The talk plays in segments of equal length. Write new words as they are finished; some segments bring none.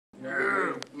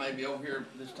Or maybe over here,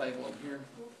 this table over here.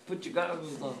 Put your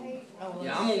goggles on.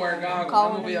 Yeah, I'm gonna wear goggles.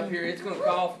 I'm gonna be up here. It's gonna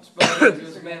cough and sputter.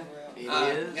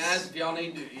 Guys, if y'all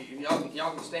need to,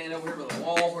 y'all can stand over here by the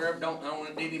wall, wherever. I don't want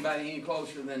to get anybody any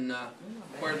closer than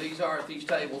where these are at these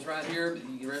tables right here.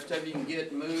 The rest of you can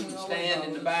get, move, and stand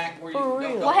in the back where you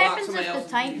don't What happens if the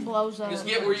tank blows up? Just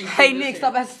get where you can. Hey Nick,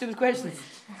 stop asking stupid questions.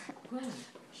 Quillen,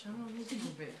 shut up a little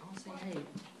bit. I'll say, hey,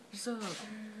 what's up?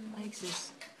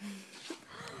 Alexis.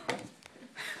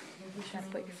 Try to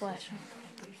put your flash on.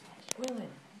 Quillen.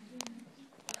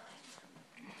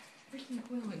 Freaking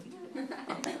Quillen.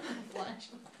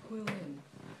 Quillen. Quillen.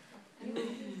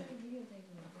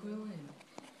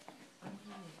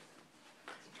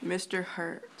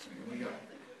 MR.Hurt.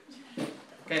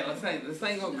 Okay, let's think. This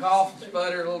thing's gonna cough and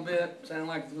sputter a little bit. Sound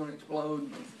like it's gonna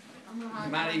explode. It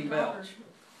might even belch.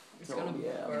 It's gonna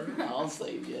burn. I'll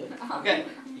save you. Okay,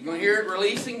 you're gonna hear it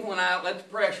releasing when I let the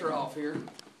pressure off here.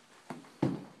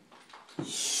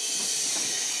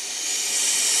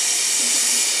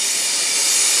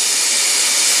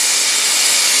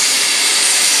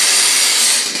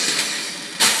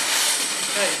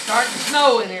 Okay, it's starting to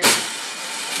snow in here.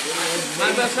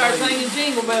 Might as well start singing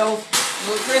jingle bells,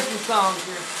 little Christmas songs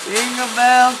here. Jingle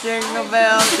bells, jingle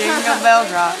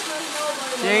rock.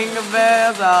 Jingle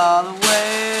bells all the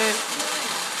way.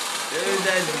 Dude,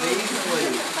 that's beastly.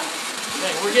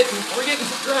 Okay, we're getting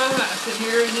some dry ice in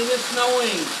here, and then it's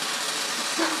snowing.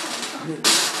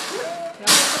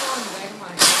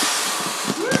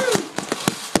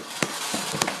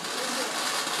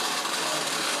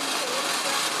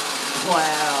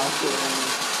 Wow.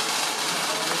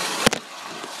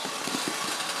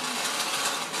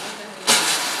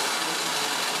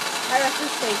 I rest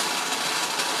this space.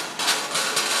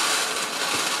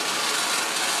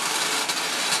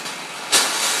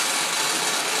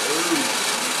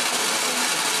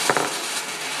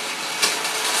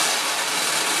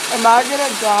 Am I gonna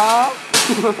die?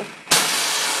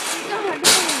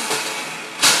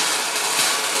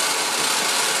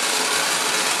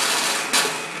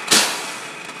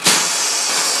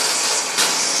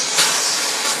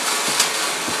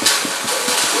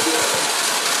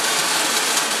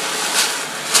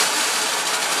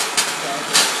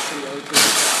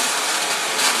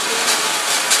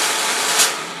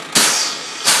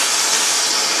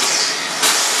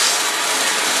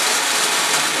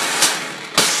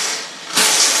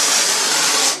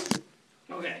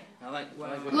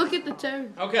 Look at the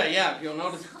tube. Okay, yeah. If you'll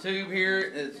notice the tube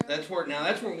here, that's where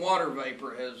water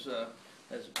vapor has.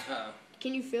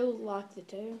 Can you feel like the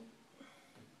tube?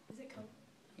 Is it cold?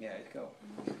 Yeah, it's cold.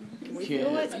 Can we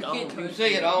feel it? You can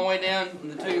see it all the way down in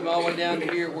the tube, all the way down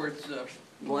to here where it's.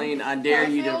 Blaine, I dare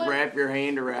you to wrap your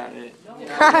hand around it.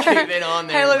 Keep it on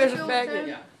there. Hey, look, there's a packet.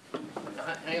 Yeah.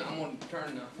 Hang on, I'm gonna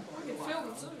turn the.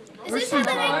 Is this how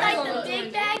they make like the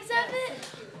big bags of it?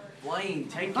 Blaine,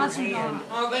 take your hand.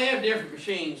 Oh, they have different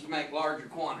machines to make larger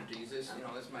quantities. This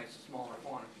makes a smaller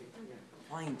quantity.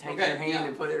 Blaine, take your hand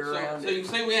and put it around so you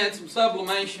can see we had some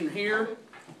sublimation here.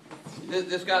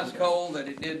 This got us cold that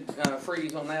it did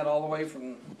freeze on that all the way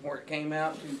from where it came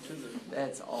out to the.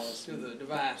 That's awesome. To the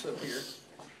device up here.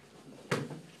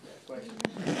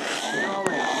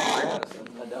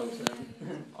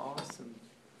 Awesome.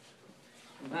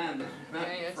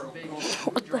 Hey, that's a big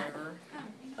screwdriver.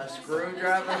 A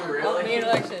screwdriver, really? Give me an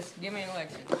Alexis. Give me an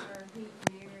Alexis.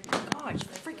 Gosh,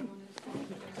 freaking.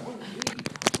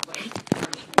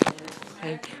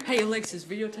 Hey Alexis,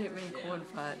 videotape me and Quan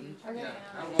fighting. Yeah,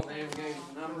 I don't know if they ever gave you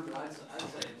the number, but I'd say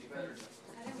it'd be better.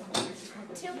 Oh,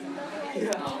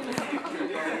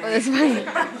 that's funny.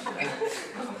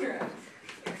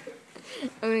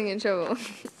 I'm gonna get in trouble.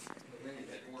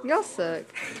 Y'all suck.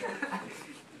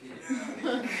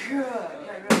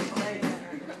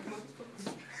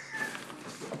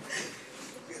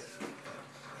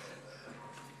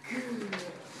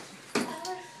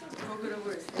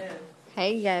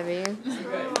 Hey, Gabby.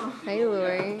 Hey,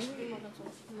 Lori.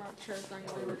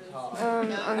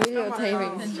 I'm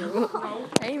videotaping.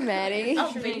 Hey, Maddie.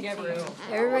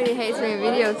 Everybody hates me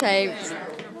videotaped.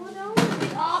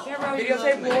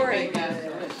 Videotape Lori.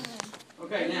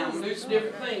 Okay, now I'm gonna do some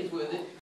different things with it.